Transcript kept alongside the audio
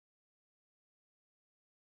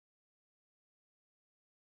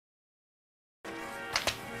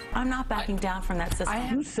I'm not backing down from that system.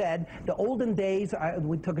 You said the olden days,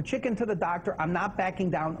 we took a chicken to the doctor. I'm not backing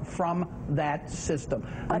down from that system.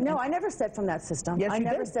 No, I never said from that system. Yes, I you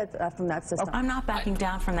never did. said from that system. I'm not backing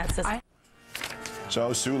down from that system.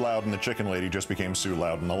 So Sue Loudon, the chicken lady, just became Sue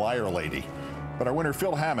Loudon, the liar lady. But our winner,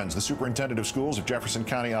 Phil Hammonds, the superintendent of schools of Jefferson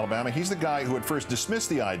County, Alabama, he's the guy who at first dismissed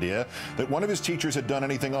the idea that one of his teachers had done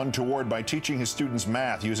anything untoward by teaching his students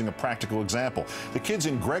math using a practical example. The kids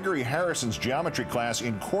in Gregory Harrison's geometry class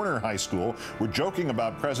in Corner High School were joking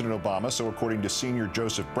about President Obama, so according to senior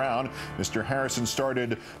Joseph Brown, Mr. Harrison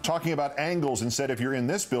started talking about angles and said if you're in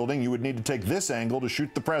this building, you would need to take this angle to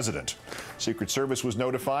shoot the president. Secret Service was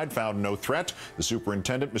notified, found no threat. The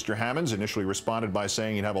superintendent, Mr. Hammonds, initially responded by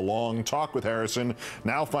saying he'd have a long talk with Harrison.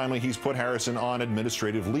 Now, finally, he's put Harrison on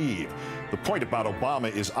administrative leave. The point about Obama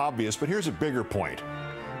is obvious, but here's a bigger point.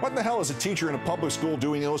 What the hell is a teacher in a public school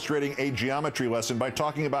doing illustrating a geometry lesson by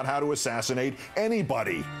talking about how to assassinate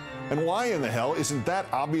anybody? And why in the hell isn't that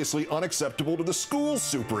obviously unacceptable to the school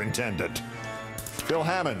superintendent? Phil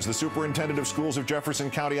Hammonds, the superintendent of schools of Jefferson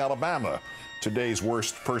County, Alabama, today's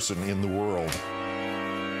worst person in the world.